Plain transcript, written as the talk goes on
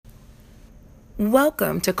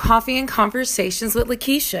Welcome to Coffee and Conversations with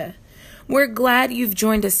Lakeisha. We're glad you've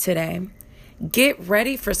joined us today. Get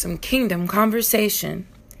ready for some kingdom conversation.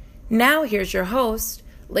 Now here's your host,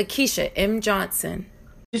 Lakeisha M. Johnson.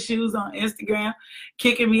 Shoes on Instagram,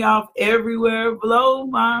 kicking me off everywhere, blow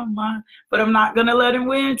my mind, but I'm not gonna let him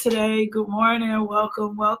win today. Good morning,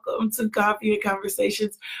 welcome to Coffee and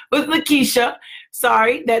Conversations with Lakeisha.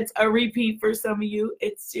 Sorry, that's a repeat for some of you.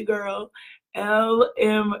 It's your girl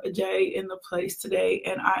LMJ in the place today,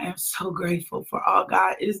 and I am so grateful for all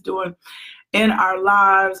God is doing in our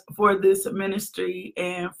lives, for this ministry,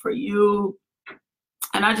 and for you.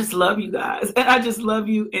 And I just love you guys, and I just love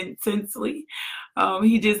you intensely.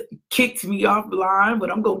 He just kicked me offline,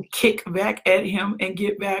 but I'm going to kick back at him and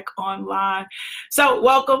get back online. So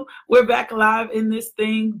welcome. We're back live in this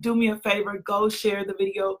thing. Do me a favor. Go share the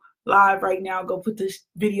video live right now. Go put this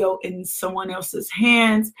video in someone else's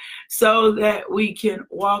hands so that we can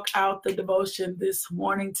walk out the devotion this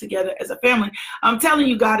morning together as a family. I'm telling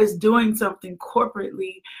you, God is doing something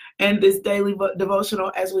corporately in this daily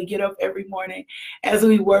devotional as we get up every morning, as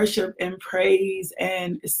we worship and praise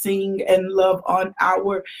and sing and love on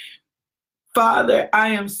our Father. I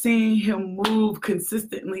am seeing him move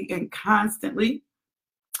consistently and constantly.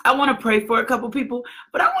 I want to pray for a couple people,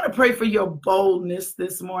 but I want to pray for your boldness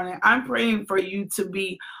this morning. I'm praying for you to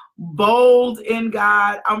be bold in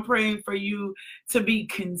God. I'm praying for you to be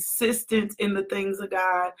consistent in the things of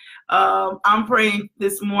God. I'm praying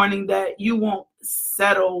this morning that you won't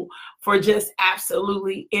settle for just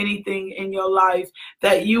absolutely anything in your life,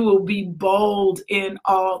 that you will be bold in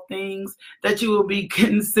all things, that you will be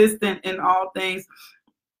consistent in all things.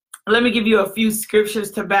 Let me give you a few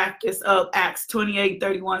scriptures to back this up. Acts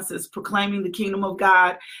 28:31 says, proclaiming the kingdom of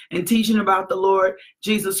God and teaching about the Lord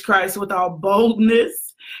Jesus Christ with all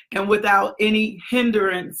boldness and without any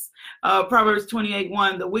hindrance. Proverbs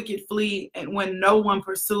 28:1, the wicked flee and when no one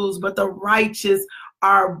pursues, but the righteous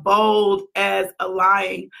are bold as a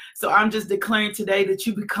lion. So I'm just declaring today that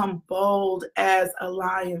you become bold as a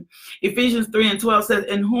lion. Ephesians 3:12 says,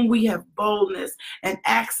 in whom we have boldness and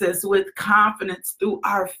access with confidence through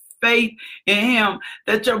our faith in him.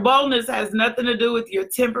 That your boldness has nothing to do with your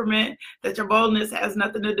temperament, that your boldness has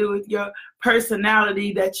nothing to do with your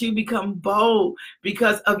personality, that you become bold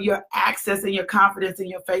because of your access and your confidence and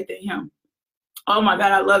your faith in him. Oh my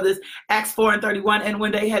God, I love this. Acts 4:31, and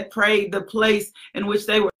when they had prayed, the place in which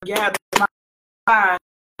they were gathered, my God,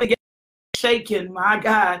 shaken, my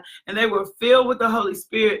God, and they were filled with the Holy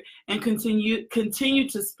Spirit and continue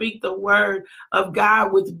to speak the word of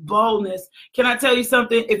God with boldness. Can I tell you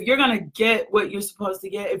something? If you're going to get what you're supposed to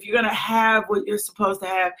get, if you're going to have what you're supposed to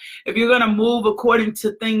have, if you're going to move according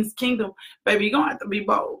to things kingdom, baby, you're going to have to be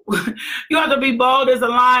bold. You have to be bold as a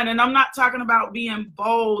lion. And I'm not talking about being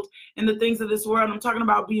bold in the things of this world. I'm talking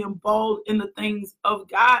about being bold in the things of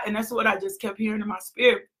God. And that's what I just kept hearing in my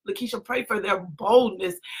spirit. Lakeisha, pray for their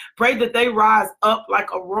boldness. Pray that they rise up like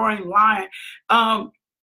a roaring lion.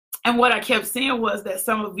 And what I kept seeing was that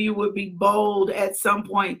some of you would be bold at some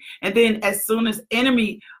point, and then as soon as the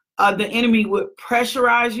enemy would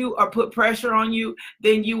pressurize you or put pressure on you,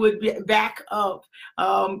 then you would back up.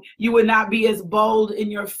 You would not be as bold in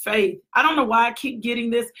your faith. I don't know why I keep getting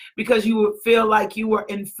this, because you would feel like you were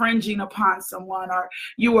infringing upon someone, or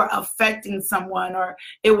you were affecting someone, or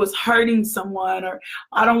it was hurting someone, or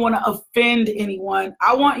I don't want to offend anyone.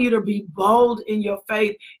 I want you to be bold in your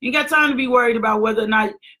faith. You ain't got time to be worried about whether or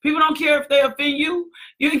not people don't care if they offend you.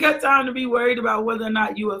 You ain't got time to be worried about whether or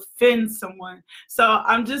not you offend someone. So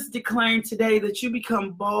I'm just declaring today that you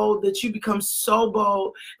become bold, that you become so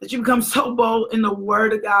bold, that you become so bold in the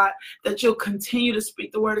word of God, that you'll continue to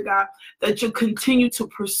speak the word of God, that you'll continue to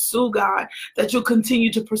pursue God, that you'll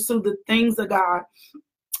continue to pursue the things of God,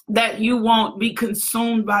 that you won't be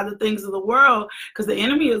consumed by the things of the world, because the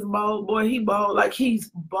enemy is bold. Boy, he bold, like he's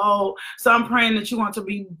bold. So I'm praying that you want to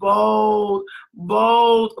be bold,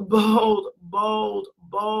 bold, bold, bold,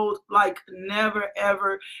 bold, like never,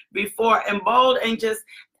 ever before. And bold ain't just,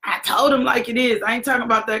 I told him like it is. I ain't talking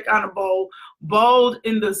about that kind of bold. Bold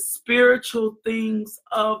in the spiritual things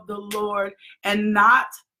of the Lord, and not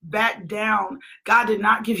back down. God did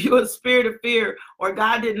not give you a spirit of fear, or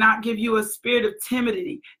God did not give you a spirit of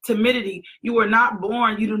timidity. You were not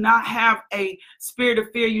born. You do not have a spirit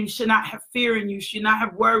of fear. You should not have fear in you. You should not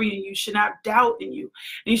have worry in you. You should not have doubt in you.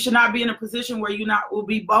 And you should not be in a position where you will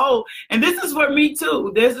be bold. And this is for me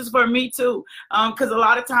too. This is for me too. Because a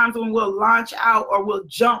lot of times when we'll launch out or we'll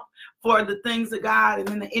jump for the things of God, and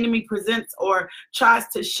then the enemy presents or tries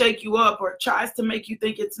to shake you up or tries to make you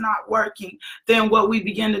think it's not working, then what we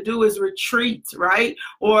begin to do is retreat, right?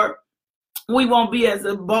 Or we won't be as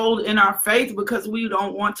bold in our faith because we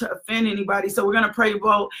don't want to offend anybody. So we're going to pray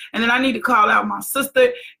bold. And then I need to call out my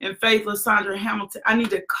sister in faith, Lysandra Hamilton. I need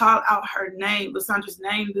to call out her name, Lysandra's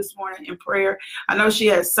name, this morning in prayer. I know she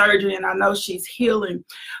had surgery and I know she's healing.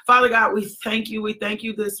 Father God, we thank you. We thank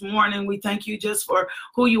you this morning. We thank you just for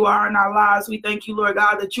who you are in our lives. We thank you, Lord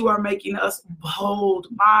God, that you are making us bold.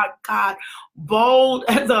 My God, bold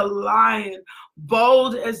as a lion,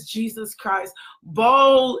 bold as Jesus Christ,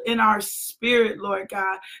 bold in our spirit, Lord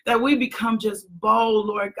God, that we become just bold,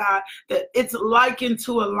 Lord God, that it's likened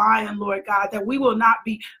to a lion, Lord God, that we will not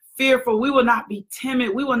be fearful, we will not be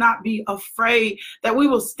timid, we will not be afraid, that we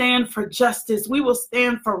will stand for justice, we will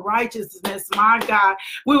stand for righteousness, my God,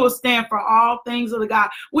 we will stand for all things of the God,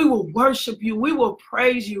 we will worship you, we will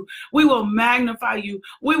praise you, we will magnify you,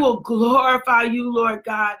 we will glorify you, Lord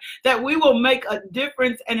God, that we will make a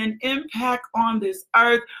difference and an impact on this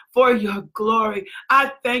earth for your glory.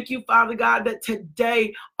 I thank you, Father God, that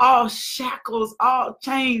today all shackles, all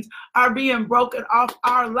chains are being broken off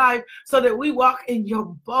our life so that we walk in your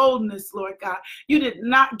boldness, Lord God. You did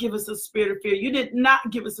not give us a spirit of fear. You did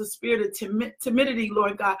not give us a spirit of timidity,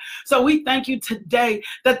 Lord God. So we thank you today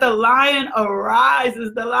that the lion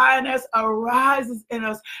arises, the lioness arises in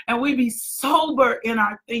us, and we be sober in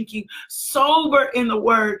our thinking, sober in the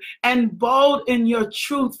word, and bold in your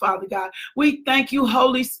truth, Father God. We thank you,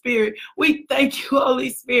 Holy Spirit. We thank you, Holy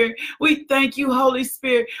Spirit. We thank you, Holy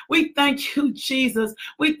Spirit. We thank you, Jesus.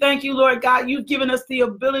 We thank you, Lord God. You've given us the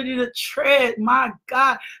ability to tread, my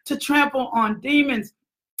God, to trample on demons,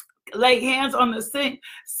 lay hands on the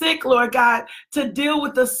sick, Lord God, to deal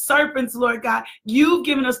with the serpents, Lord God. You've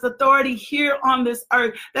given us authority here on this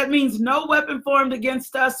earth. That means no weapon formed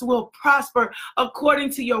against us will prosper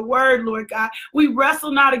according to your word, Lord God. We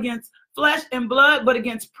wrestle not against flesh and blood, but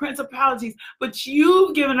against principalities. But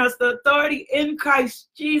you've given us the authority in Christ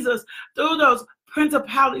Jesus through those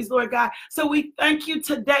principalities, Lord God. So we thank you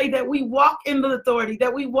today that we walk in the authority,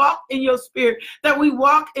 that we walk in your spirit, that we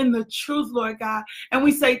walk in the truth, Lord God. And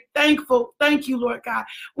we say thank you, Lord God.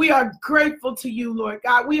 We are grateful to you, Lord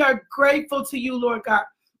God. We are grateful to you, Lord God.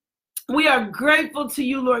 We are grateful to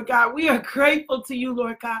you, Lord God. We are grateful to you,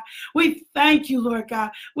 Lord God. We thank you, Lord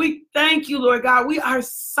God. We thank you, Lord God. We are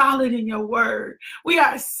solid in your word. We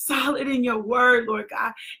are solid in your word, Lord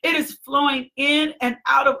God. It is flowing in and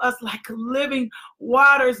out of us like living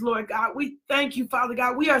waters, Lord God. We thank you, Father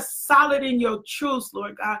God. We are solid in your truths,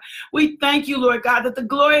 Lord God. We thank you, Lord God, that the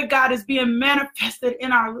glory of God is being manifested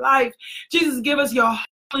in our life. Jesus, give us your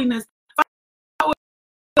holiness.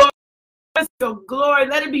 Your glory,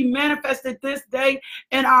 let it be manifested this day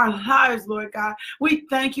in our lives, Lord God. We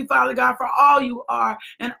thank you, Father God, for all you are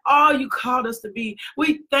and all you called us to be.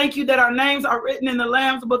 We thank you that our names are written in the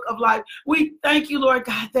Lamb's book of life. We thank you, Lord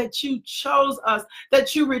God, that you chose us,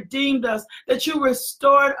 that you redeemed us, that you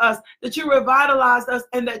restored us, that you revitalized us,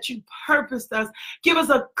 and that you purposed us. Give us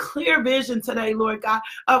a clear vision today, Lord God,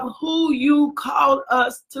 of who you called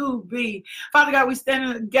us to be. Father God, we stand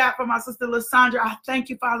in the gap for my sister Lysandra. I thank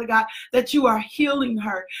you, Father God, that you are healing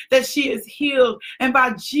her, that she is healed. And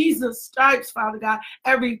by Jesus' stripes, Father God,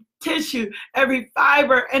 every tissue, every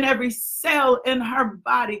fiber, and every cell in her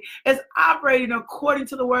body is operating according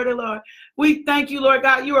to the word of the Lord. We thank you, Lord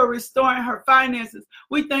God, you are restoring her finances.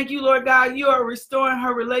 We thank you, Lord God, you are restoring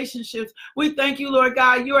her relationships. We thank you, Lord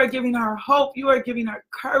God, you are giving her hope, you are giving her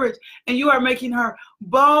courage, and you are making her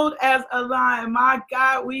bold as a lion. My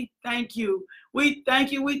God, we thank you. We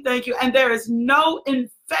thank you, we thank you. And there is no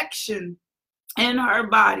infection in her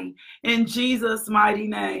body, in Jesus' mighty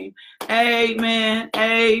name. Amen,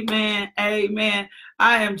 amen, amen.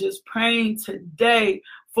 I am just praying today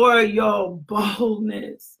for your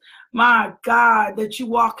boldness. My God, that you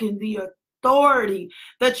walk in the authority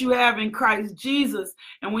that you have in Christ Jesus.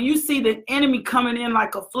 And when you see the enemy coming in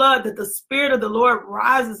like a flood, that the Spirit of the Lord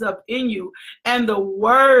rises up in you, and the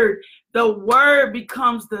word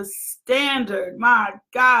becomes the standard. My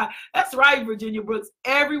God, that's right, Virginia Brooks.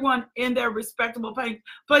 Everyone in their respectable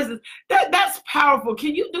places. That's powerful. Do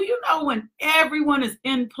you know when everyone is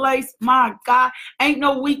in place? My God, ain't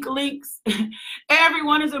no weak links.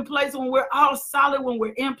 Everyone is in place when we're all solid, when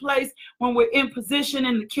we're in place, when we're in position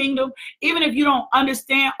in the kingdom. Even if you don't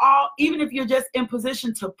understand all, even if you're just in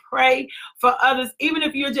position to pray for others, even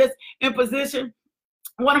if you're just in position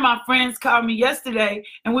one of my friends called me yesterday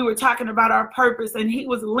and we were talking about our purpose, and he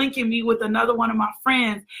was linking me with another one of my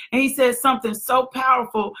friends, and he said something so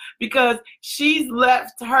powerful because she's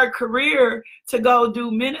left her career to go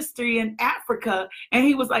do ministry in Africa, and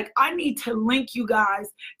he was like, I need to link you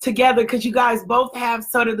guys together because you guys both have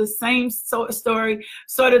sort of the same story,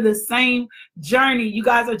 sort of the same journey. You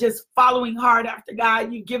guys are just following hard after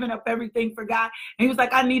God. You've given up everything for God. And he was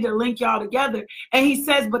like, I need to link y'all together. And he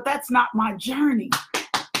says, but that's not my journey.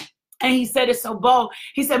 And he said, it's so bold.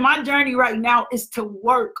 He said, my journey right now is to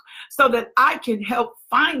work so that I can help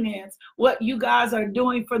finance what you guys are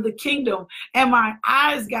doing for the kingdom. And my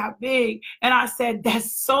eyes got big. And I said,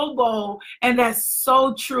 that's so bold. And that's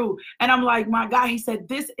so true. And I'm like, my God, he said,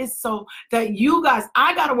 this is so that you guys,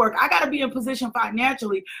 I got to work. I got to be in position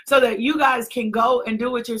financially so that you guys can go and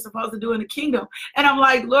do what you're supposed to do in the kingdom. And I'm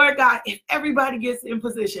like, Lord God, if everybody gets in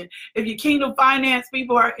position, if your kingdom finance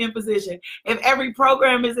people are in position, if every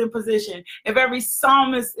program is in position, if every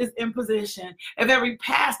psalmist is in position, if every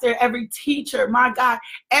pastor, every teacher, my God,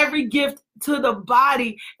 every gift to the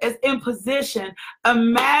body is in position,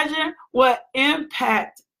 imagine what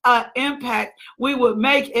impact we would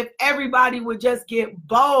make if everybody would just get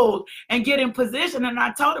bold and get in position. And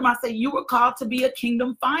I told him, I said, you were called to be a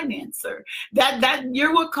kingdom financer. That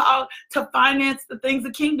you were called to finance the things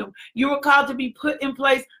of kingdom. You were called to be put in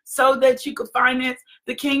place so that you could finance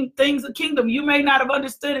the things of kingdom. You may not have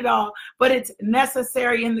understood it all, but it's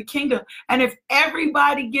necessary in the kingdom. And if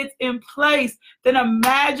everybody gets in place, then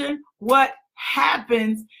imagine what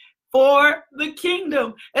happens for the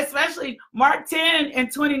kingdom. Especially Mark 10 and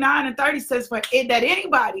 29 and 30 says, for it that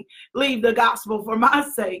anybody leave the gospel for my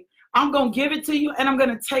sake, I'm going to give it to you and I'm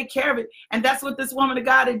going to take care of it. And that's what this woman of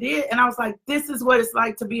God did. And I was like, this is what it's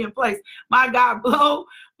like to be in place. My God, blow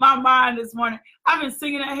my mind this morning. I've been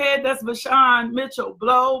singing ahead. That's Vashawn Mitchell.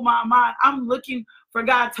 Blow my mind. I'm looking for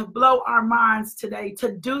God to blow our minds today,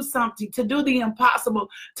 to do something, to do the impossible,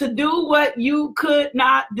 to do what you could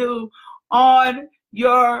not do on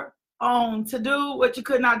your own, to do what you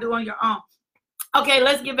could not do on your own. Okay,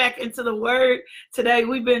 let's get back into the word today.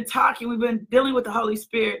 We've been dealing with the Holy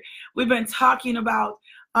Spirit. We've been talking about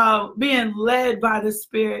being led by the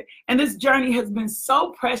Spirit. And this journey has been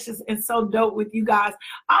so precious and so dope with you guys.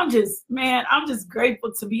 I'm just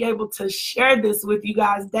grateful to be able to share this with you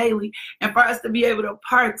guys daily and for us to be able to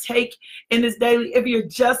partake in this daily. If you're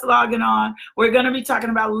just logging on, we're going to be talking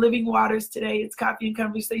about living waters today. It's Coffee and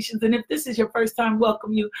Conversations. And if this is your first time,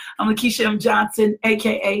 welcome you. I'm Lakeisha M. Johnson,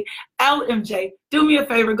 aka LMJ. Do me a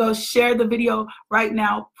favor, go share the video right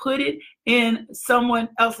now. Put it in someone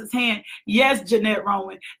else's hand. Yes, Jeanette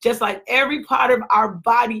Roman, just like every part of our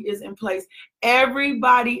body is in place.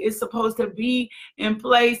 Everybody is supposed to be in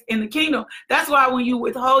place in the kingdom. That's why when you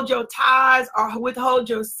withhold your tithes or withhold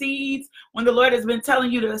your seeds, when the Lord has been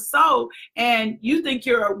telling you to sow and you think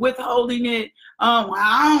you're withholding it, well,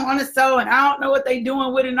 I don't want to sow and I don't know what they're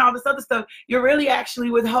doing with it and all this other stuff, you're really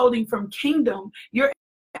actually withholding from kingdom. You're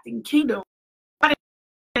in kingdom.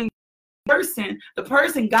 The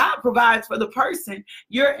person God provides for the person,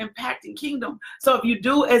 you're impacting kingdom. So if you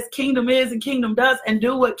do as kingdom is and kingdom does and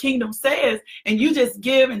do what kingdom says, and you just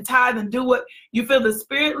give and tithe and do what you feel the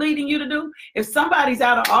Spirit leading you to do, if somebody's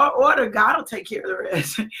out of order, God will take care of the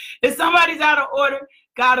rest. If somebody's out of order,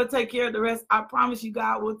 God will take care of the rest. I promise you,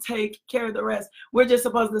 God will take care of the rest. We're just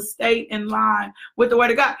supposed to stay in line with the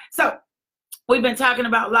word of God. So we've been talking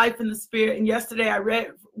about life in the Spirit, and yesterday I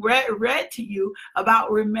read to you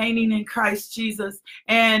about remaining in Christ Jesus.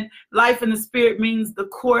 And life in the Spirit means the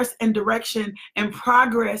course and direction and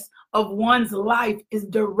progress of one's life is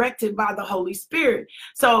directed by the Holy Spirit.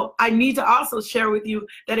 So I need to also share with you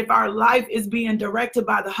that if our life is being directed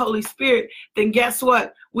by the Holy Spirit, then guess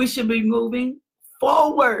what? We should be moving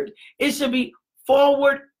forward. It should be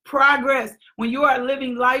forward progress. When you are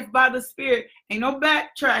living life by the Spirit, ain't no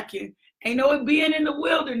backtracking. Ain't no being in the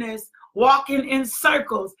wilderness, walking in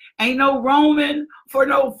circles. Ain't no roaming for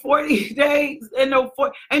no 40 days, and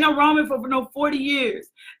ain't no roaming for no 40 years.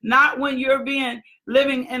 Not when you're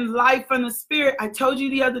living in life in the Spirit. I told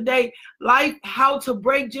you the other day, how to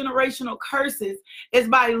break generational curses is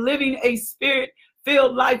by living a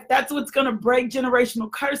Spirit-filled life. That's what's going to break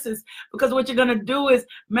generational curses, because what you're going to do is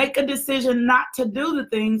make a decision not to do the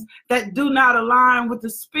things that do not align with the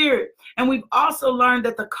Spirit. And we've also learned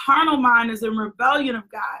that the carnal mind is in rebellion of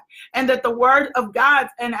God, and that the word of God,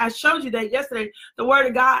 and I showed you that yesterday, the word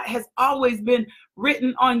of God has always been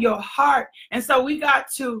written on your heart. And so we've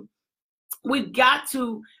got to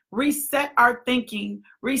reset our thinking,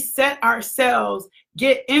 reset ourselves,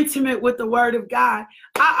 get intimate with the word of God.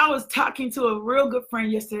 I was talking to a real good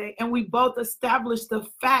friend yesterday, and we both established the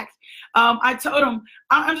fact. I told him,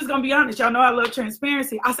 I'm just going to be honest. Y'all know I love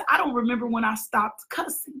transparency. I said, I don't remember when I stopped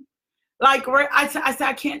cussing. Like, I said,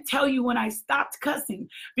 I can't tell you when I stopped cussing,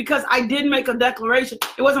 because I did make a declaration.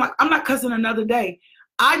 It wasn't like, I'm not cussing another day.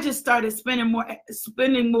 I just started spending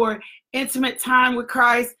more intimate time with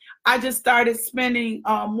Christ. I just started spending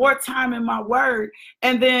more time in my word.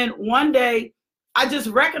 And then one day, I just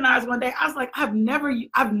recognized one day, I was like, I've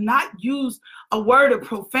not used a word of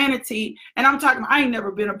profanity. And I'm talking, I ain't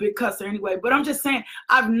never been a big cusser anyway, but I'm just saying,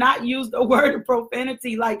 I've not used a word of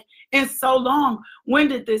profanity like in so long. When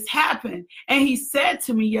did this happen? And he said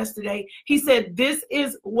to me yesterday, he said, this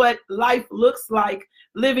is what life looks like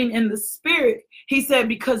living in the spirit. He said,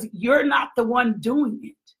 because you're not the one doing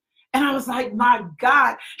it. And I was like, my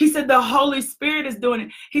God. He said, the Holy Spirit is doing it.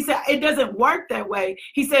 He said, it doesn't work that way.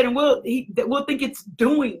 He said, and we'll think it's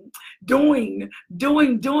doing.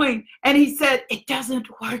 And he said, it doesn't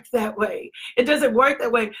work that way. It doesn't work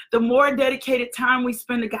that way. The more dedicated time we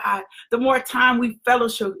spend to God, the more time we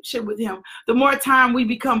fellowship with him, the more time we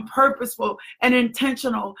become purposeful and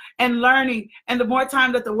intentional and learning, and the more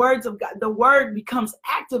time that the words of God, the word becomes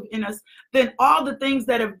active in us, then all the things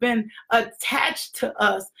that have been attached to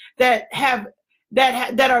us that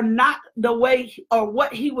are not the way or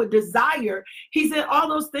what he would desire, he said all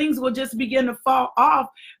those things will just begin to fall off,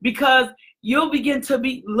 because you'll begin to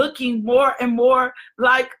be looking more and more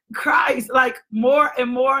like Christ, like more and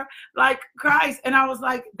more like Christ. And I was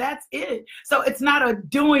like, that's it. So it's not a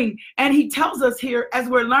doing. And he tells us here as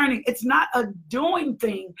we're learning, it's not a doing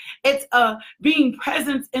thing. It's a being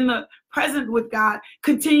present with God,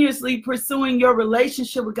 continuously pursuing your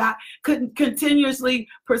relationship with God, continuously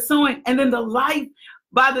pursuing. And then the life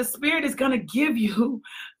by the Spirit is going to give you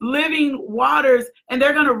living waters, and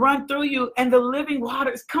they're going to run through you. And the living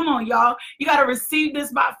waters, come on, y'all, you got to receive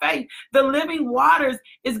this by faith. The living waters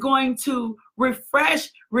is going to refresh,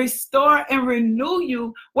 restore, and renew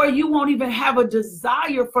you, where you won't even have a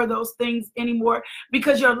desire for those things anymore,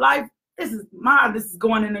 because your life, this is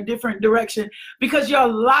going in a different direction, because your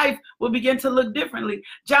life will begin to look differently.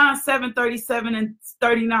 John 7:37 and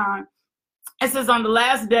 39. It says, on the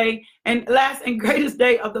last and greatest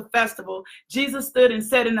day of the festival, Jesus stood and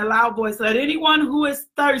said in a loud voice, let anyone who is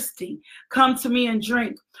thirsty come to me and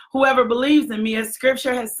drink. Whoever believes in me, as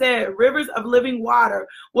scripture has said, rivers of living water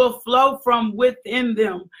will flow from within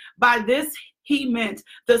them. By this he meant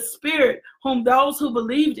the Spirit, whom those who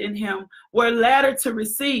believed in him were later to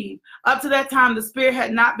receive. Up to that time, the Spirit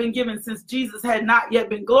had not been given, since Jesus had not yet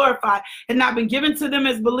been glorified, had not been given to them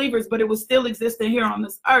as believers, but it was still existing here on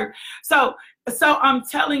this earth. So I'm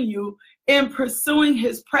telling you, in pursuing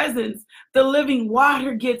his presence, the living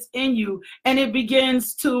water gets in you, and it will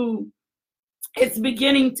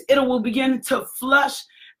begin to flush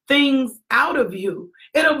things out of you.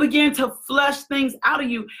 It'll begin to flush things out of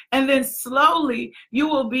you. And then slowly you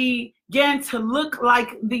will begin to look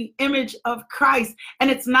like the image of Christ.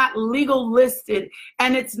 And it's not legalistic,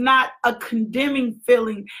 and it's not a condemning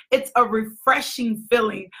feeling. It's a refreshing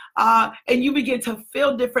feeling. And you begin to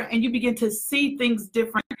feel different, and you begin to see things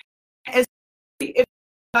different. As if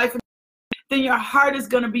life, then your heart is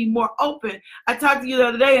going to be more open. I talked to you the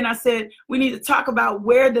other day, and I said, we need to talk about,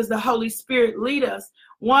 where does the Holy Spirit lead us?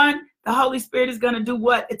 One, the Holy Spirit is going to do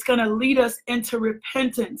what? It's going to lead us into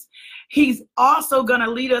repentance. He's also going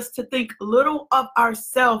to lead us to think little of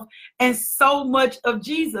ourselves and so much of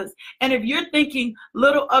Jesus. And if you're thinking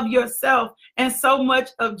little of yourself and so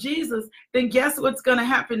much of Jesus, then guess what's going to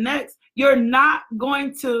happen next? You're not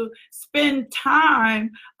going to spend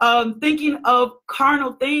time thinking of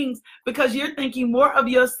carnal things, because you're thinking more of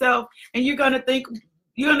yourself, and you're going to think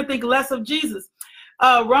less of Jesus.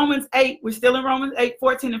 Romans 8, we're still in Romans 8,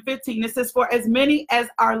 14 and 15. It says, for as many as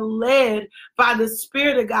are led by the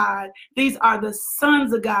Spirit of God, these are the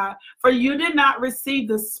sons of God. For you did not receive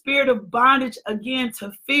the spirit of bondage again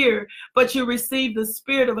to fear, but you received the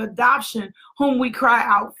spirit of adoption, whom we cry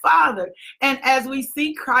out, Father. And as we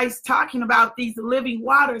see Christ talking about these living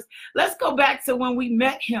waters, let's go back to when we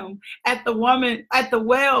met him at the woman at the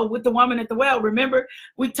well, with the woman at the well. Remember,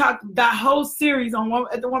 we talked, that whole series on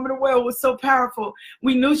at the woman at the well was so powerful.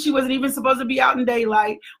 We knew she wasn't even supposed to be out in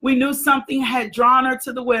daylight. We knew something had drawn her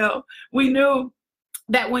to the well. We knew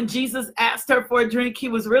that when Jesus asked her for a drink, he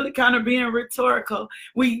was really kind of being rhetorical.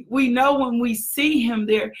 We know when we see him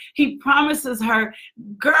there, he promises her,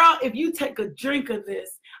 girl, if you take a drink of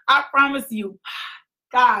this, I promise you,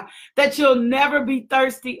 God, that you'll never be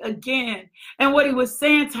thirsty again. And what he was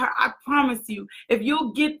saying to her, I promise you, if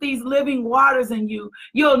you get these living waters in you,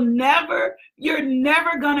 you're never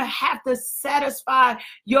going to have to satisfy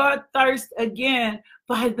your thirst again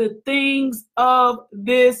by the things of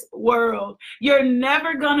this world. You're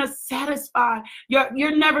never going to satisfy.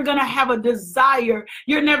 You're never going to have a desire.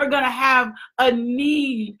 You're never going to have a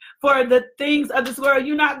need for the things of this world.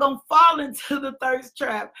 You're not going to fall into the thirst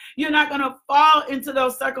trap. You're not going to fall into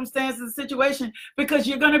those circumstances and situations, because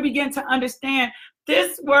you're going to begin to understand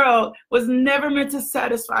this world was never meant to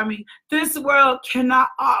satisfy me. This world cannot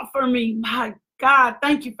offer me, my God,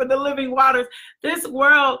 thank you for the living waters. This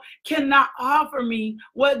world cannot offer me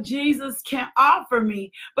what Jesus can offer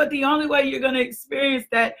me. But the only way you're going to experience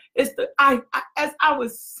that is as I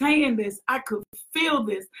was saying this, I could feel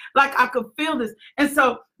this, like I could feel this. And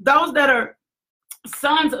so those that are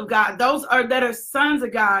sons of God, that are sons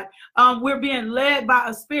of God, we're being led by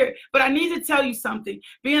a spirit. But I need to tell you something.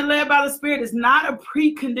 Being led by the spirit is not a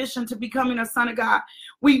precondition to becoming a son of God.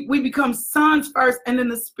 We become sons first, and then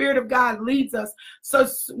the Spirit of God leads us. So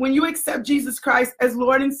when you accept Jesus Christ as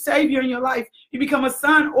Lord and Savior in your life, you become a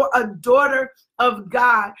son or a daughter of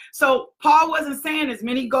God. So Paul wasn't saying as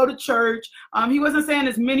many go to church. He wasn't saying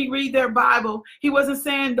as many read their Bible. He wasn't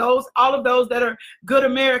saying all of those that are good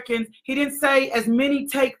Americans. He didn't say as many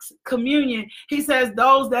take communion. He says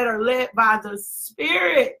those that are led by the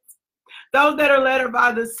Spirit. Those that are led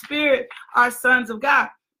by the Spirit are sons of God.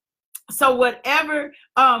 So whatever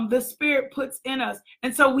the Spirit puts in us,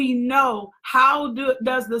 and so we know how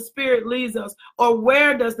does the Spirit lead us, or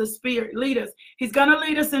where does the Spirit lead us? He's going to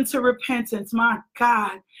lead us into repentance. My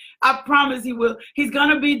God, I promise he will. He's going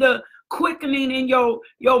to be the quickening in your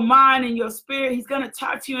mind and your spirit. He's going to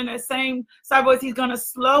talk to you in that same side voice. He's going to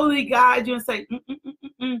slowly guide you and say,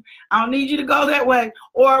 I don't need you to go that way.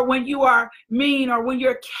 Or when you are mean, or when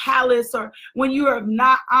you're callous, or when you have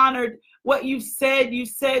not honored what you said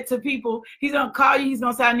to people, he's going to call you. He's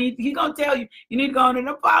going to say, he's going to tell you, you need to go on and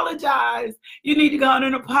apologize. You need to go on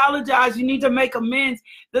and apologize. You need to make amends.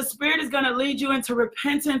 The Spirit is going to lead you into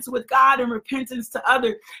repentance with God and repentance to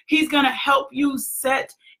others. He's going to help you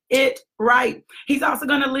set it right. He's also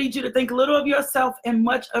going to lead you to think little of yourself and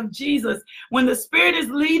much of Jesus. When the Spirit is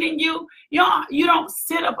leading you, you don't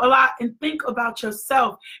sit up a lot and think about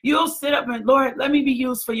yourself. You'll sit up and, Lord, let me be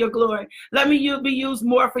used for your glory. Let me be used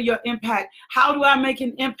more for your impact. How do I make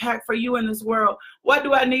an impact for you in this world? What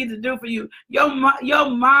do I need to do for you? Your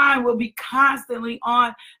mind will be constantly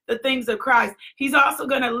on the things of Christ. He's also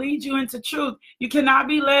going to lead you into truth. You cannot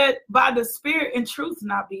be led by the Spirit and truth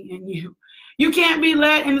not be in you. You can't be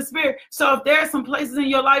led in the Spirit. So if there are some places in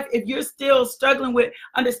your life, if you're still struggling with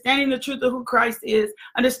understanding the truth of who Christ is,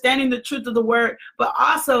 understanding the truth of the word, but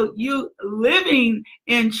also you living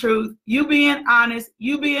in truth, you being honest,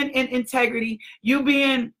 you being in integrity, you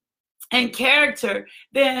being in character,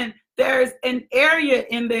 then there's an area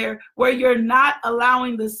in there where you're not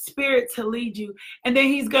allowing the Spirit to lead you. And then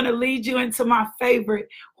he's going to lead you into my favorite,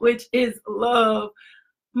 which is love.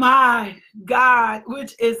 My God,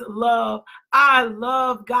 which is love. I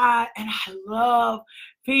love God and I love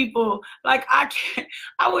people. Like I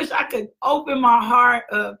wish I could open my heart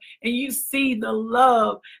up and you see the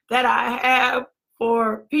love that I have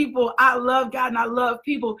for people. I love God and I love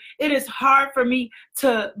people. It is hard for me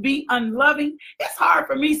to be unloving. It's hard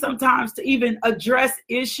for me sometimes to even address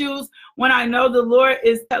issues when I know the Lord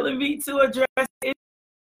is telling me to address it.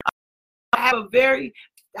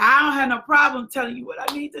 I don't have no problem telling you what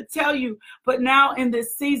I need to tell you. But now in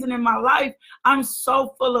this season in my life, I'm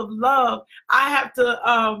so full of love. I have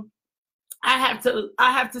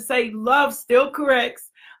to say love still corrects.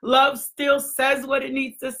 Love still says what it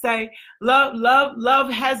needs to say. Love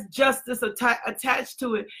has justice attached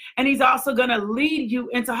to it. And he's also going to lead you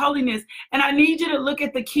into holiness. And I need you to look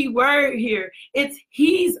at the key word here. It's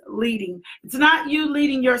he's leading. It's not you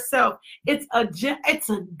leading yourself. It's a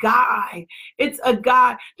guide. It's a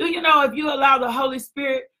guide. Do you know if you allow the Holy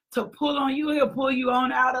Spirit to pull on you, he'll pull you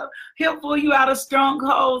out of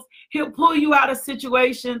strongholds. He'll pull you out of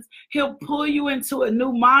situations. He'll pull you into a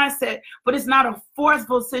new mindset, but it's not a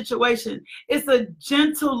forceful situation. It's a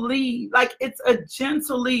gentle lead. It's a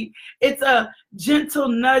gentle lead. It's a gentle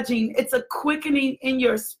nudging. It's a quickening in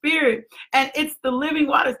your spirit. And it's the living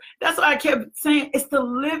waters. That's why I kept saying it's the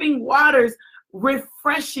living waters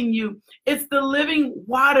refreshing you. It's the living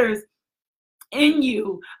waters in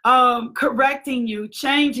you, correcting you,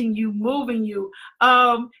 changing you, moving you.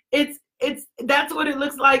 That's what it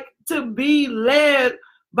looks like to be led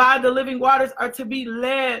by the living waters, or to be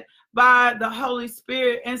led by the Holy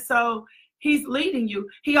Spirit. And so He's leading you.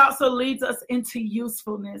 He also leads us into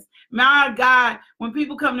usefulness. My God, when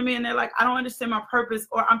people come to me and they're like, I don't understand my purpose,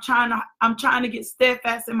 or I'm trying to get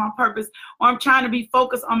steadfast in my purpose, or I'm trying to be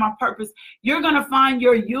focused on my purpose, you're going to find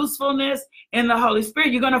your usefulness in the Holy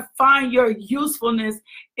Spirit. You're going to find your usefulness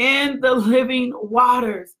in the living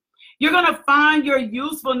waters. You're going to find your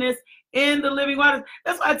usefulness in the living waters.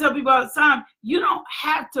 That's why I tell people all the time, you don't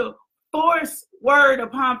have to force word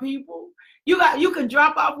upon people. You can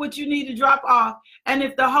drop off what you need to drop off. And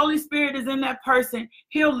if the Holy Spirit is in that person,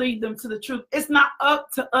 he'll lead them to the truth. It's not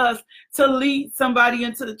up to us to lead somebody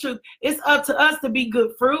into the truth. It's up to us to be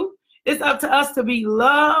good fruit. It's up to us to be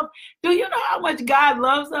loved. Do you know how much God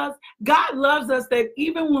loves us? God loves us that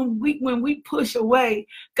even when we push away,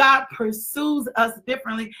 God pursues us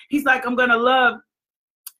differently. He's like, I'm going to love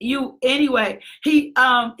you anyway. He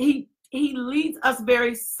leads us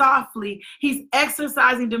very softly. He's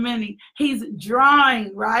exercising dominion. He's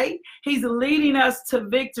drawing, right? He's leading us to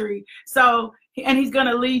victory. So, and he's going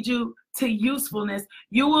to lead you to usefulness.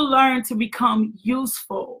 You will learn to become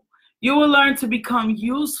useful. You will learn to become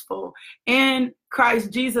useful in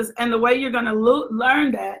Christ Jesus. And the way you're going to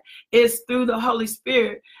learn that is through the Holy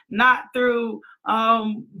Spirit, not through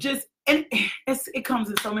it comes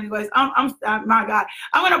in so many ways. My God,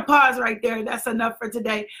 I'm going to pause right there. That's enough for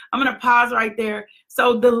today. I'm going to pause right there.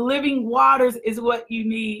 So the living waters is what you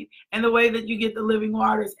need. And the way that you get the living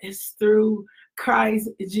waters is through Christ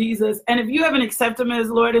Jesus. And if you haven't accepted him as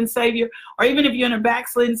Lord and Savior, or even if you're in a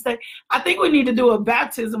backslidden state, I think we need to do a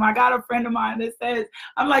baptism. I got a friend of mine that says,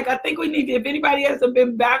 I think we need to, if anybody hasn't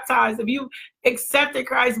been baptized, if you accepted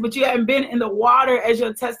Christ, but you haven't been in the water as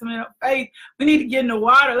your testament of faith, we need to get in the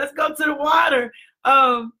water. Let's go to the water.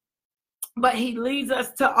 But he leads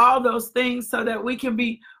us to all those things so that we can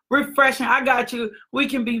be refreshing. I got you. We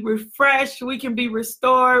can be refreshed. We can be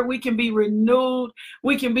restored. We can be renewed.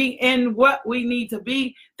 We can be in what we need to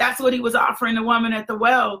be. That's what he was offering the woman at the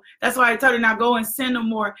well. That's why I told her, now go and sin no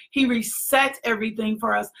more. He resets everything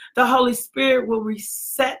for us. The Holy Spirit will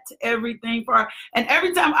reset everything for us. And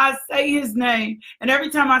every time I say his name, and every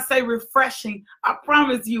time I say refreshing, I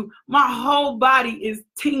promise you, my whole body is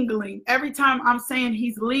tingling. Every time I'm saying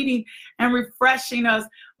he's leading and refreshing us,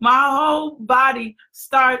 my whole body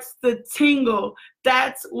starts to tingle.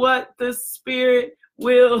 That's what the Spirit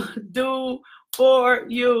will do for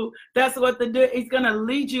you. That's what he's going to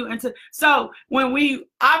lead you into. So when we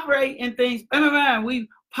operate in things, we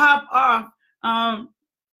pop off.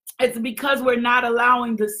 It's because we're not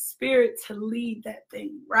allowing the Spirit to lead that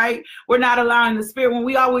thing, right? We're not allowing the Spirit. When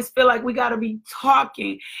we always feel like we got to be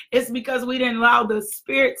talking, it's because we didn't allow the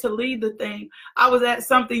Spirit to lead the thing. I was at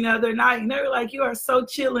something the other night, and they were like, you are so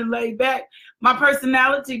chill and laid back. My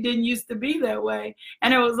personality didn't used to be that way.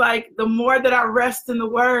 And it was like, the more that I rest in the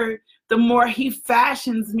Word, the more he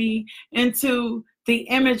fashions me into the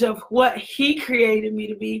image of what he created me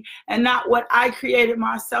to be, and not what I created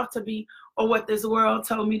myself to be, or what this world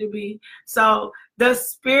told me to be. So the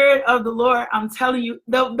Spirit of the Lord, I'm telling you,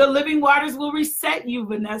 the living waters will reset you,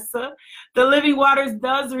 Vanessa. The living waters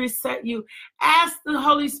does reset you. Ask the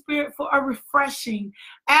Holy Spirit for a refreshing.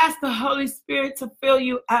 Ask the Holy Spirit to fill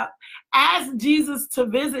you up. Ask Jesus to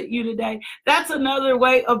visit you today. That's another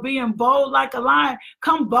way of being bold like a lion.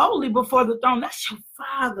 Come boldly before the throne. That's your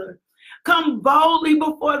Father. Come boldly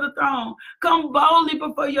before the throne. Come boldly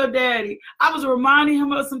before your daddy. I was reminding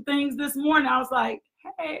him of some things this morning. I was like,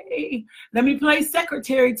 hey, let me play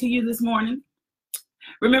secretary to you this morning.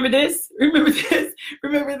 Remember this? Remember this?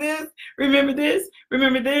 Remember this? Remember this?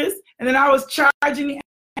 Remember this? And then I was charging the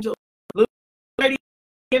angel.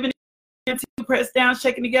 Giving to press down,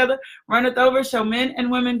 shaking together, runneth over, shall men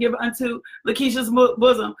and women give unto Lakeisha's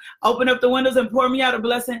bosom. Open up the windows and pour me out a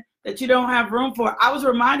blessing that you don't have room for. I was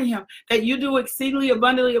reminding him that you do exceedingly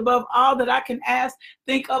abundantly above all that I can ask,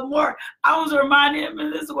 think of more. I was reminding him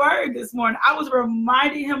of his word this morning. I was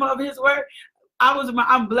reminding him of his word.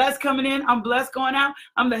 I'm blessed coming in. I'm blessed going out.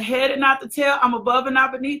 I'm the head and not the tail. I'm above and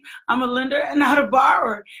not beneath. I'm a lender and not a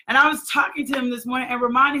borrower. And I was talking to him this morning and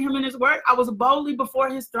reminding him in his word. I was boldly before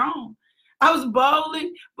his throne. I was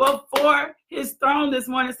boldly before his throne this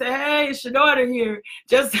morning. Say, hey, it's your daughter here.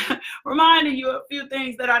 Just reminding you a few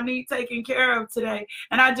things that I need taken care of today.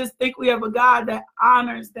 And I just think we have a God that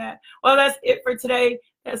honors that. Well, that's it for today.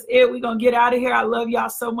 That's it. We're going to get out of here. I love y'all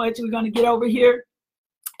so much. We're going to get over here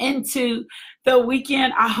into the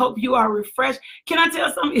weekend. I hope you are refreshed. Can I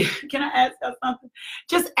tell something? Can I ask you something?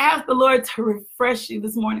 Just ask the Lord to refresh you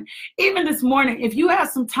this morning. Even this morning, if you have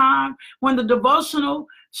some time when the devotional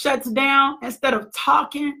shuts down, instead of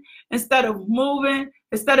talking, instead of moving,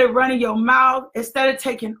 instead of running your mouth, instead of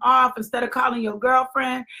taking off, instead of calling your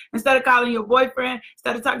girlfriend, instead of calling your boyfriend,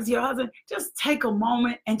 instead of talking to your husband, just take a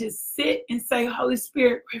moment and just sit and say, Holy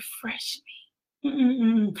Spirit, refresh me.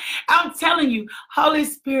 I'm telling you, Holy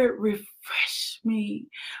Spirit, refresh me.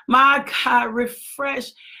 My God,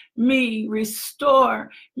 refresh me, restore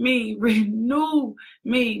me, renew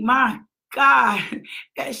me. My God.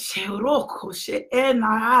 I'm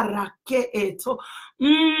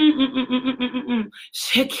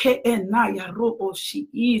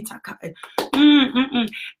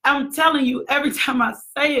telling you, every time I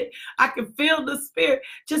say it, I can feel the Spirit.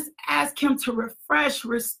 Just ask Him to refresh,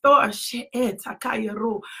 restore, to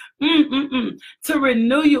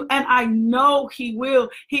renew you. And I know He will.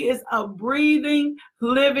 He is a breathing,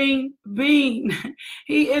 living being.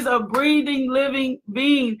 He is a breathing, living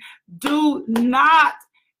being. Do not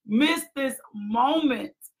miss this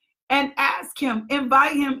moment and ask Him,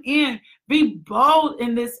 invite Him in, be bold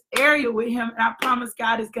in this area with Him. And I promise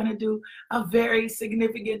God is going to do a very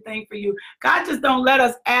significant thing for you. God just don't let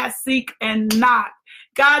us ask, seek, and not.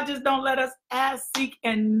 God just don't let us ask, seek,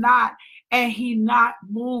 and not. And He not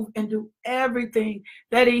move and do everything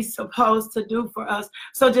that He's supposed to do for us.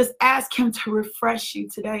 So just ask Him to refresh you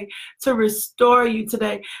today, to restore you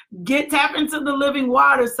today. Tap into the living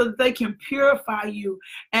water so that they can purify you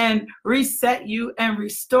and reset you and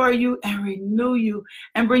restore you and renew you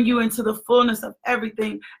and bring you into the fullness of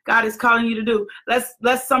everything God is calling you to do.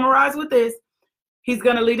 Let's summarize with this. He's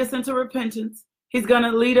going to lead us into repentance. He's going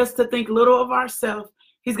to lead us to think little of ourselves.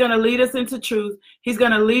 He's going to lead us into truth. He's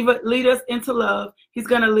going to lead us into love. He's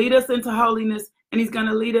going to lead us into holiness. And He's going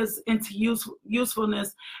to lead us into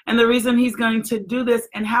usefulness. And the reason He's going to do this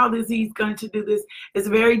and how He's going to do this is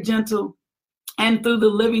very gentle and through the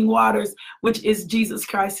living waters, which is Jesus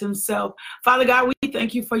Christ Himself. Father God, we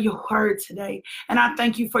thank You for Your word today. And I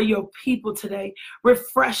thank You for Your people today.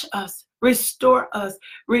 Refresh us, restore us,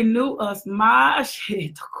 renew us.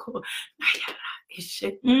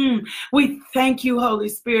 We thank You, Holy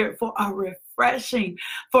Spirit, for our refreshing,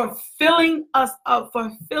 for filling us up,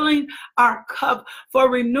 for filling our cup, for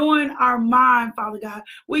renewing our mind, Father God.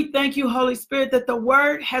 We thank You, Holy Spirit, that the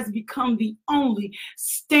word has become the only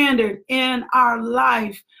standard in our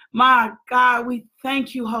life. My God, we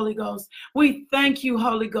thank You, Holy Ghost. We thank You,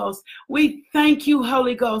 Holy Ghost. We thank You,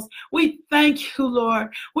 Holy Ghost. We thank You,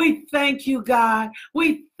 Lord. We thank You, God.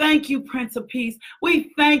 We thank You, Prince of Peace.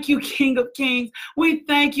 We thank You, King of Kings. We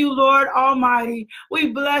thank You, Lord Almighty. We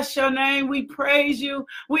bless Your name. We praise You.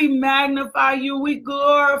 We magnify You. We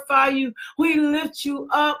glorify You. We lift You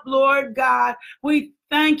up, Lord God. We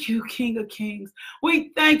thank You, King of Kings. We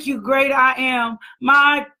thank You, great I am.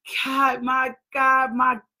 My God, my God,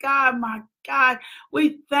 my God, my God.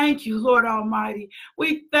 We thank You, Lord Almighty.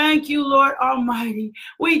 We thank You, Lord Almighty.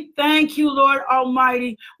 We thank You, Lord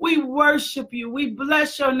Almighty. We worship You. We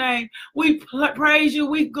bless Your name. We praise You.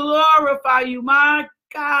 We glorify You, my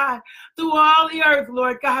God, through all the earth,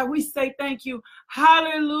 Lord God. We say thank You.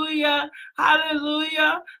 Hallelujah,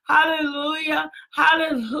 hallelujah, hallelujah,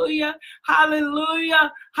 hallelujah,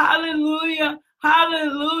 hallelujah, hallelujah,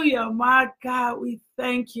 hallelujah. My God, we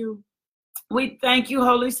thank You. We thank You,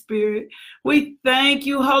 Holy Spirit. We thank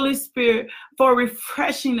You, Holy Spirit, for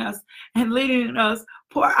refreshing us and leading us.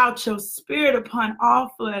 Pour out Your Spirit upon all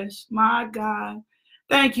flesh, my God.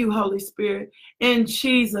 Thank You, Holy Spirit, in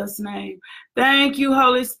Jesus' name. Thank You,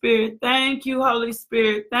 Holy Spirit. Thank You, Holy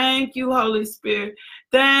Spirit. Thank You, Holy Spirit.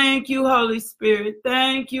 Thank You, Holy Spirit.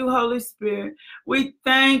 Thank You, Holy Spirit. We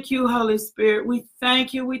thank You, Holy Spirit. We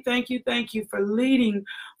thank You. We thank You. Thank You for leading,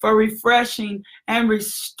 for refreshing and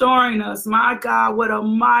restoring us. My God, what a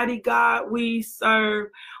mighty God we serve.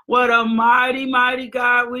 What a mighty, mighty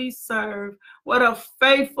God we serve. What a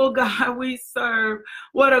faithful God we serve.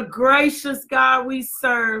 What a gracious God we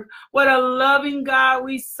serve. What a loving God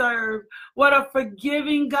we serve. What a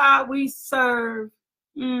forgiving God we serve.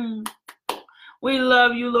 We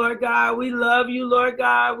love You, Lord God. We love You, Lord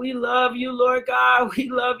God. We love You, Lord God. We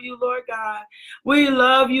love You, Lord God. We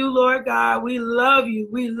love You, Lord God. We love You.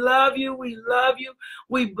 We love You. We love You.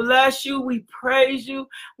 We bless You. We praise You.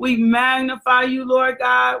 We magnify You, Lord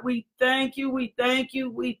God. We thank You. We thank You.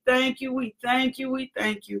 We thank You. We thank You. We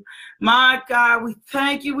thank You. My God, we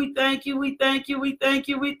thank You. We thank You. We thank You. We thank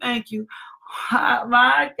You. We thank You.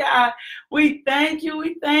 My God, we thank You.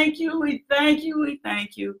 We thank You. We thank You. We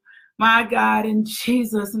thank You. My God, in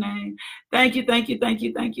Jesus' name. Thank You, thank You, thank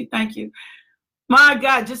You, thank You, thank You. My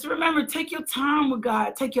God, just remember, take your time with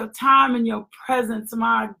God. Take your time in your presence,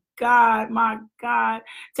 my God, my God.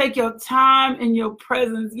 Take your time in your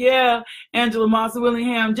presence. Yeah, Angela Moss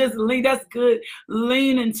Willingham, just lean. That's good.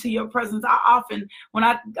 Lean into your presence. I often, when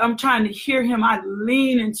I'm trying to hear him, I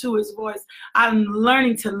lean into his voice. I'm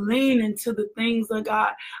learning to lean into the things of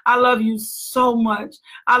God. I love you so much.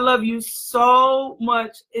 I love you so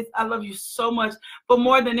much. I love you so much. But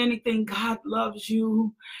more than anything, God loves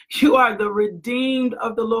you. You are the redeemed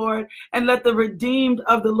of the Lord, and let the redeemed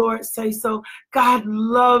of the Lord say so. God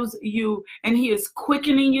loves you, and he is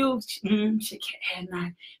quickening you. He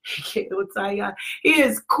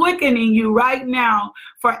is quickening you right now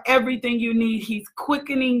for everything you need. He's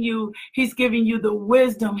quickening you. He's giving you the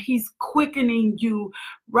wisdom. He's quickening you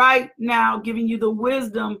right now, giving you the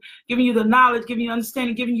wisdom, giving you the knowledge, giving you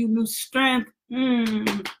understanding, giving you new strength.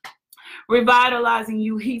 Revitalizing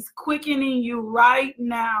you. He's quickening you right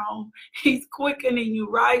now. He's quickening you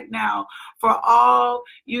right now for all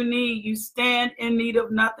you need. You stand in need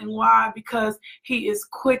of nothing. Why? Because he is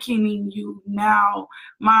quickening you now.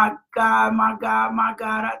 My God, my God, my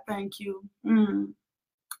God, I thank you.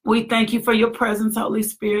 We thank you for your presence, Holy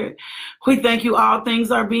Spirit. We thank you all things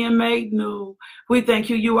are being made new. We thank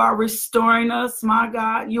you. You are restoring us, my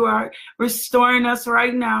God. You are restoring us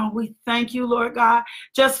right now. We thank you, Lord God,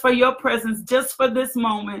 just for your presence, just for this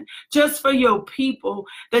moment, just for your people,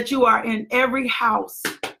 that you are in every house,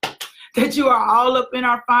 that you are all up in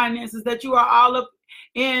our finances, that you are all up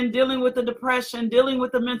in dealing with the depression, dealing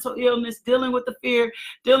with the mental illness, dealing with the fear,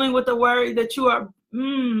 dealing with the worry, that you are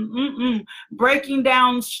breaking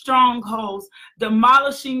down strongholds,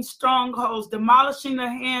 demolishing strongholds, demolishing the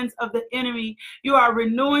hands of the enemy. You are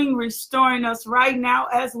renewing, restoring us right now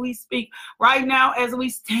as we speak, right now as we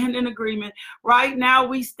stand in agreement, right now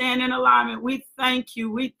we stand in alignment. We thank you.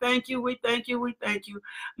 We thank you. We thank you. We thank you.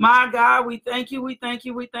 My God, we thank you. We thank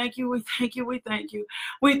you. We thank you. We thank you. We thank you.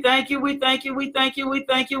 We thank you. We thank you. We thank you. We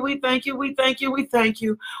thank you. We thank you. We thank you. We thank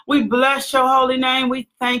you. We bless your holy name. We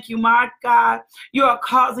thank you, my God. You are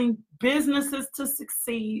causing businesses to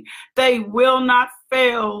succeed. They will not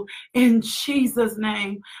fail in Jesus'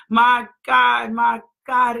 name. My God, my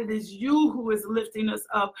God, it is you who is lifting us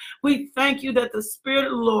up. We thank you that the Spirit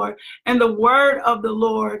of the Lord and the word of the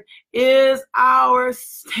Lord is our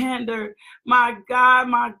standard. My God,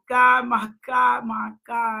 my God, my God, my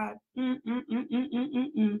God.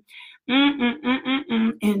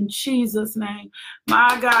 In Jesus' name.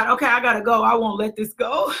 My God. Okay, I gotta go. I won't let this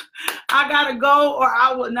go. I gotta go, or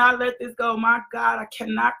I will not let this go. My God, I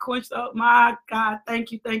cannot quench up. My God,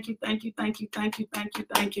 thank you, thank you, thank you, thank you, thank you, thank you,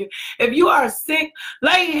 thank you. If you are sick,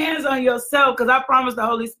 lay hands on yourself, because I promise the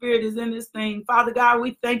Holy Spirit is in this thing. Father God,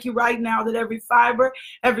 we thank you right now that every fiber,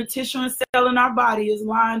 every tissue and cell in our body is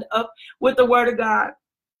lined up with the word of God.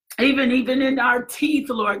 Even in our teeth,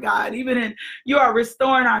 Lord God, you are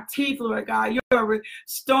restoring our teeth, Lord God. You are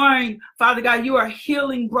restoring, Father God, you are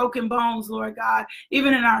healing broken bones, Lord God.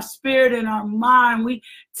 Even in our spirit and our mind, we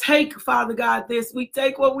take, Father God, we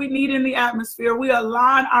take what we need in the atmosphere. We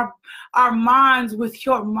align our minds with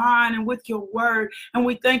your mind and with your word. And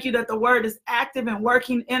we thank you that the word is active and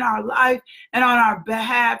working in our life and on our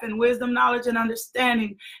behalf, and wisdom, knowledge, and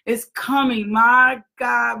understanding is coming. My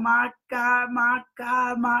God, my God, my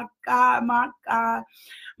God, my God, my God,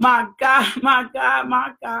 my God, my God,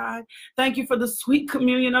 my God. Thank you for the sweet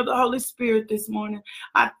communion of the Holy Spirit this morning.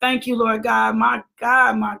 I thank you, Lord God, my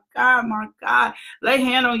God, my God, my God. Lay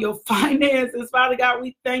hand on your finances, Father God.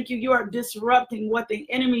 We thank you. You are disrupting what the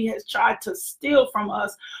enemy has tried to steal from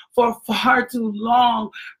us for far too long,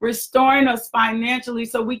 restoring us financially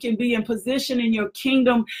so we can be in position in your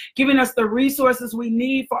kingdom, giving us the resources we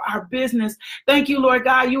need for our business. Thank you, Lord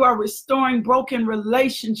God. You are restoring broken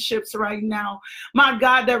relationships right now. My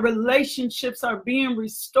God, that relationships are being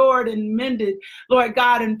restored and mended, Lord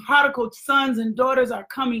God, and prodigal sons and daughters are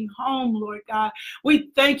coming home, Lord God.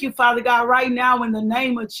 We thank you, Father God, right now in the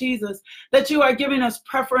name of Jesus, that you are giving us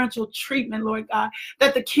preferential treatment, Lord God,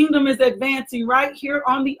 that the kingdom is advancing right here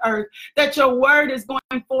on the earth, that your word is going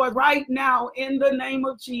forth right now in the name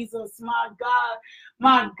of Jesus. My God,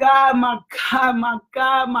 my God, my God, my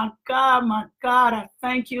God, my God, my God, I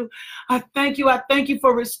thank you. I thank you. I thank you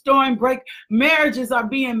for restoring marriages are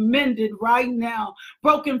being mended right now.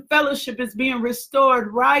 Broken fellowship is being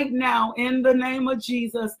restored right now in the name of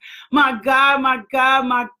Jesus. My God, my God,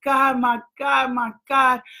 my God, my God, my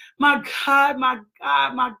God, My God, my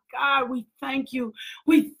God, my God, we thank you.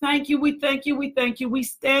 We thank you. We thank you. We thank you. We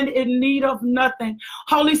stand in need of nothing.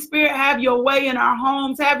 Holy Spirit, have your way in our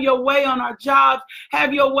homes. Have your way on our jobs.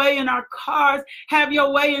 Have your way in our cars. Have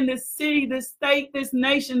your way in this city, this state, this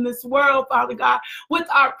nation, this world, Father God, with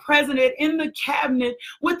our president, in the cabinet,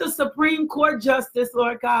 with the Supreme Court justice,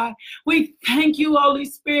 Lord God. We thank you, Holy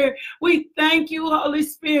Spirit. We thank you, Holy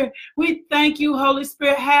Spirit. We thank you, Holy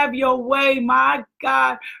Spirit. Have your way, my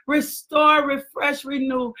God. Restore, refresh,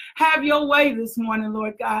 renew. Have your way this morning,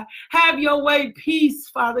 Lord God. Have your way. Peace,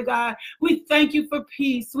 Father God. We thank you for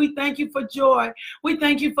peace. We thank you for joy. We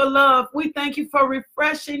thank you for love. We thank you for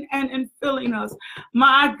refreshing and filling us.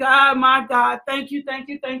 My God, my God. Thank you, thank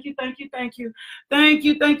you, thank you, thank you, thank you. Thank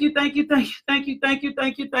you, thank you, thank you, thank you, thank you, thank you,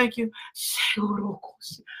 thank you, thank you.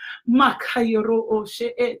 Makayoro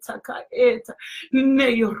oshe eta ka eta.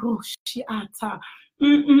 Neyoroshi ata.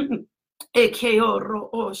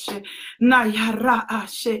 Ekeoro oshe nayara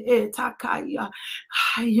ashe etakaya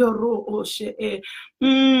hayoro oshe e.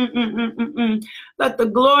 Let the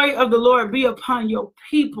glory of the Lord be upon your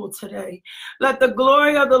people today. Let the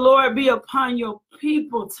glory of the Lord be upon your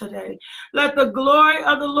people today. Let the glory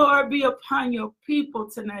of the Lord be upon your people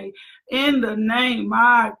today. In the name,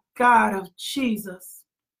 my God, of Jesus.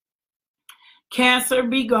 Cancer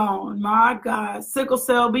be gone, my God. Sickle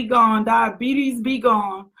cell be gone. Diabetes be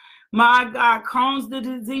gone. My God, Crohn's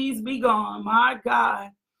disease be gone. My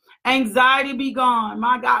God, anxiety be gone.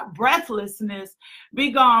 My God, breathlessness be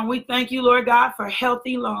gone. We thank you, Lord God, for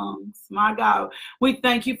healthy lungs. My God, we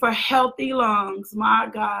thank you for healthy lungs. My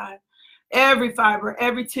God, every fiber,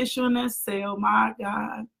 every tissue in that cell. My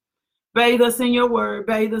God, bathe us in your word.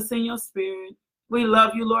 Bathe us in your spirit. We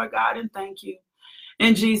love you, Lord God, and thank you.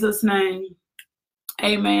 In Jesus' name.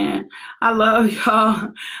 Amen. I love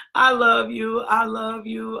y'all. I love you. I love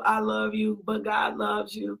you. I love you. But God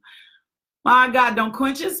loves you. My God, don't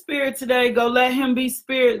quench his spirit today. Go let him be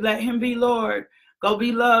spirit. Let him be Lord. Go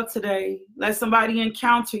be love today. Let somebody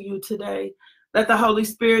encounter you today. Let the Holy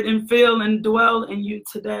Spirit infill and dwell in you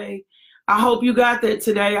today. I hope you got that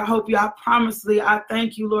today. I hope you, I promisely, I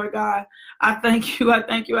thank you, Lord God. I thank you, I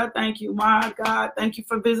thank you, I thank you. My God, thank you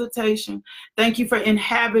for visitation. Thank you for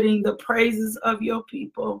inhabiting the praises of your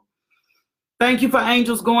people. Thank you for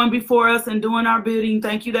angels going before us and doing our bidding.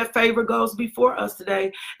 Thank you that favor goes before us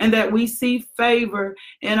today and that we see favor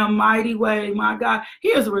in a mighty way. My God, he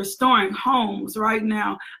is restoring homes right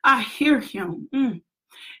now. I hear him.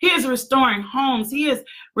 He is restoring homes. He is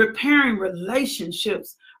repairing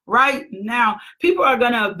relationships. Right now, people are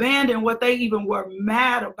going to abandon what they even were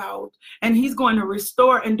mad about, and he's going to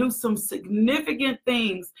restore and do some significant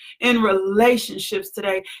things in relationships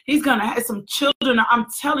today. He's going to have some children. I'm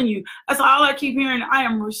telling you, that's all I keep hearing. I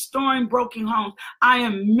am restoring broken homes. I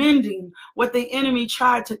am mending what the enemy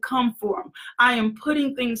tried to come for him. I am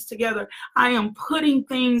putting things together. I am putting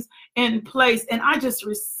things in place, and I just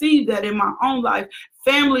received that in my own life.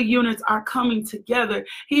 Family units are coming together.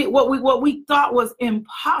 What we thought was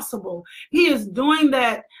impossible, he is doing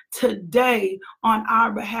that today on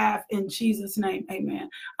our behalf in Jesus' name. Amen.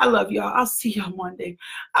 I love y'all. I'll see y'all Monday.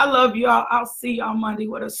 I love y'all. I'll see y'all Monday.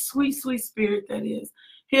 What a sweet, sweet spirit that is.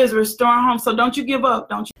 He is restoring home. So don't you give up.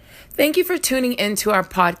 Don't you? Thank you for tuning into our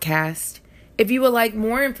podcast. If you would like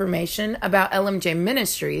more information about LMJ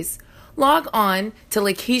Ministries, log on to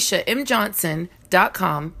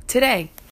LakeishaMJohnson.com today.